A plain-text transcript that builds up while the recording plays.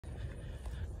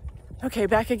Okay,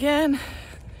 back again.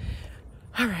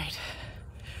 All right.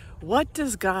 What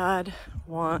does God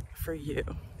want for you?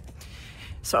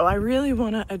 So I really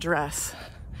want to address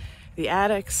the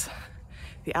addicts,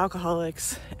 the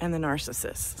alcoholics, and the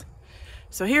narcissists.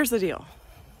 So here's the deal.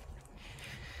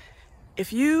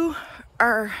 If you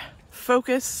are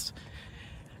focused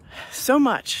so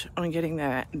much on getting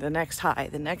the next high,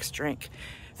 the next drink,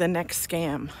 the next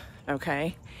scam,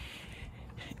 okay,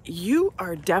 you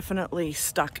are definitely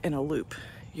stuck in a loop.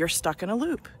 You're stuck in a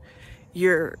loop.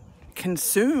 You're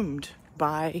consumed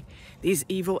by these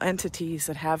evil entities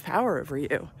that have power over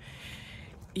you.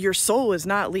 Your soul is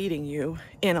not leading you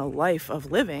in a life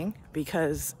of living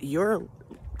because your,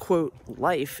 quote,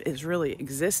 life is really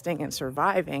existing and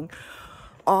surviving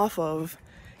off of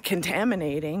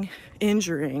contaminating,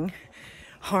 injuring,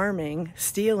 harming,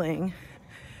 stealing,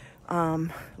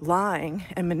 lying,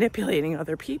 and manipulating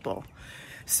other people.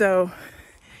 So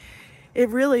it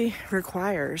really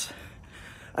requires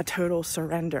a total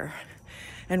surrender.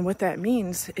 And what that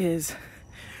means is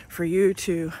for you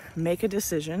to make a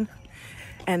decision,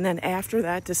 and then after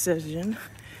that decision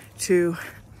to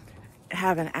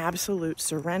have an absolute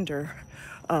surrender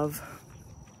of,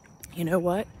 you know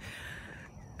what?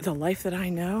 The life that I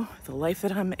know, the life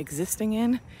that I'm existing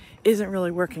in isn't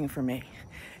really working for me.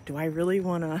 Do I really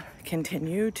want to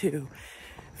continue to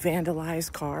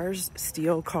vandalize cars,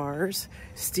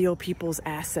 steal people's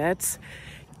assets,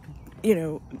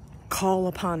 call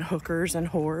upon hookers and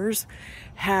whores,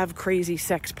 have crazy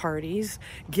sex parties,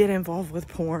 get involved with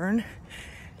porn,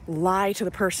 lie to the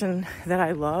person that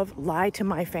I love, lie to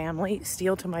my family,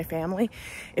 steal to my family?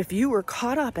 If you were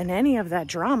caught up in any of that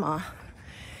drama,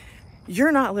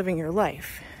 you're not living your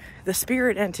life. The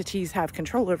spirit entities have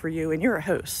control over you and you're a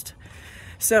host.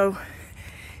 So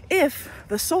if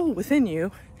the soul within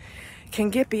you can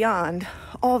get beyond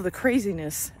all the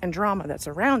craziness and drama that's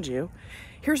around you,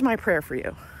 here's my prayer for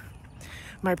you.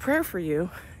 My prayer for you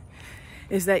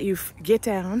is that you get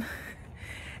down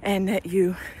and that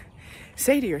you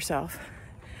say to yourself,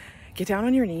 get down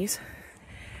on your knees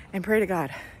and pray to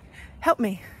God, help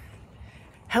me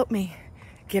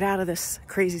get out of this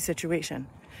crazy situation.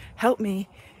 Help me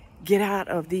get out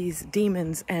of these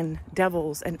demons and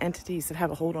devils and entities that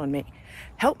have a hold on me.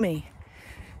 Help me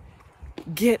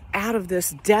get out of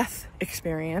this death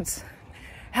experience.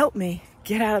 Help me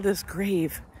get out of this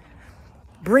grave.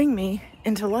 Bring me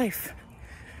into life.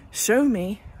 Show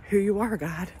me who you are,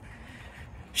 God.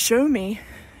 Show me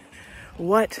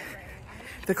what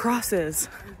the cross is.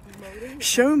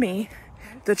 Show me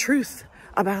the truth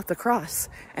about the cross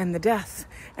and the death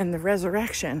and the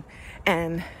resurrection,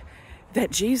 and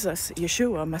that Jesus,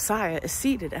 Yeshua, Messiah, is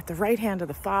seated at the right hand of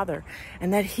the Father,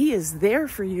 and that he is there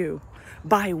for you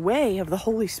by way of the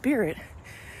Holy Spirit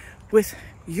with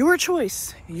your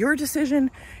choice, your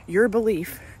decision, your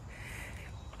belief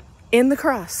in the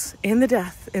cross, in the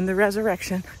death, in the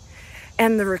resurrection,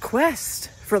 and the request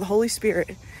for the Holy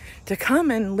Spirit to come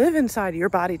and live inside your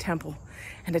body temple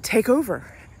and to take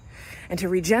over and to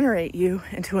regenerate you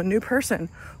into a new person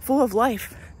full of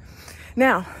life.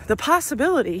 Now, the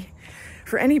possibility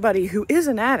for anybody who is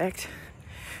an addict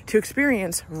to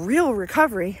experience real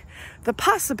recovery, the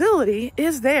possibility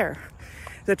is there.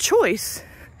 The choice,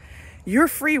 your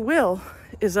free will,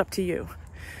 is up to you.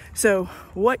 So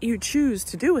what you choose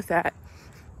to do with that,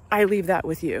 I leave that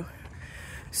with you.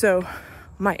 So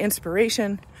my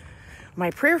inspiration,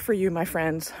 my prayer for you, my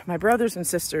friends, my brothers and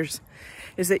sisters,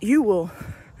 is that you will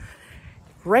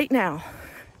right now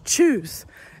choose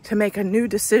to make a new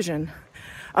decision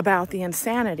about the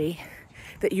insanity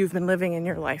that you've been living in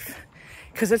your life.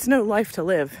 Because it's no life to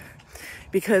live.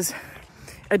 Because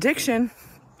addiction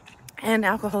and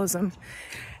alcoholism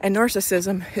and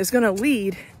narcissism is going to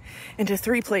lead into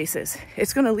three places.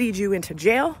 It's going to lead you into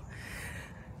jail,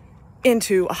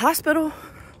 into a hospital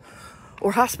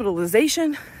or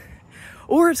hospitalization,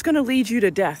 or it's going to lead you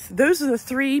to death. Those are the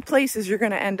three places you're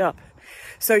going to end up.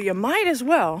 So you might as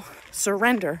well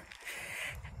surrender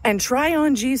and try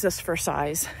on Jesus for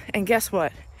size. And guess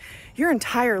what? Your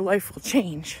entire life will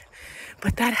change.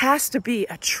 But that has to be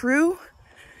a true,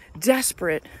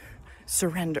 desperate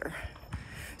surrender.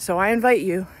 So I invite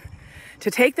you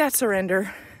to take that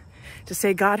surrender, to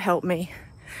say, God, help me.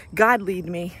 God, lead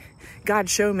me. God,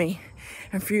 show me.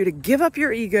 And for you to give up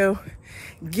your ego,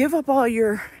 give up all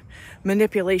your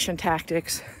manipulation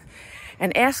tactics,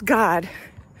 and ask God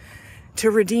to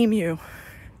redeem you.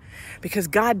 Because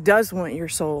God does want your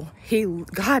soul.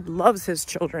 God loves his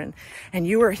children, and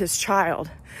you are his child.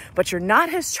 But you're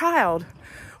not his child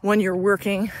when you're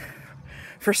working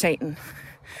for Satan.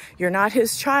 You're not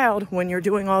his child when you're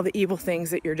doing all the evil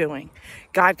things that you're doing.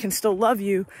 God can still love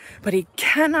you, but he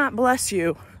cannot bless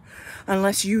you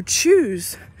unless you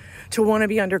choose to want to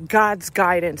be under God's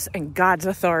guidance and God's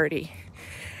authority.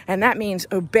 And that means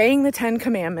obeying the 10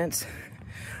 commandments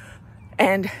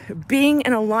and being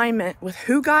in alignment with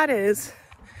who God is,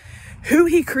 who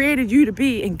he created you to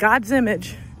be in God's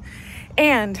image,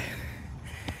 and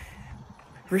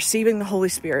receiving the Holy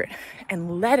Spirit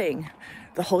and letting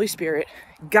the Holy Spirit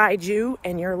guide you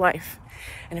and your life.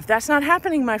 And if that's not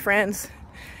happening, my friends,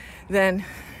 then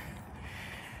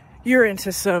you're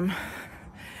into some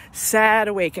sad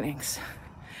awakenings.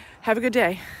 Have a good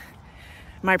day.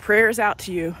 My prayer is out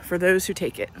to you for those who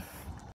take it.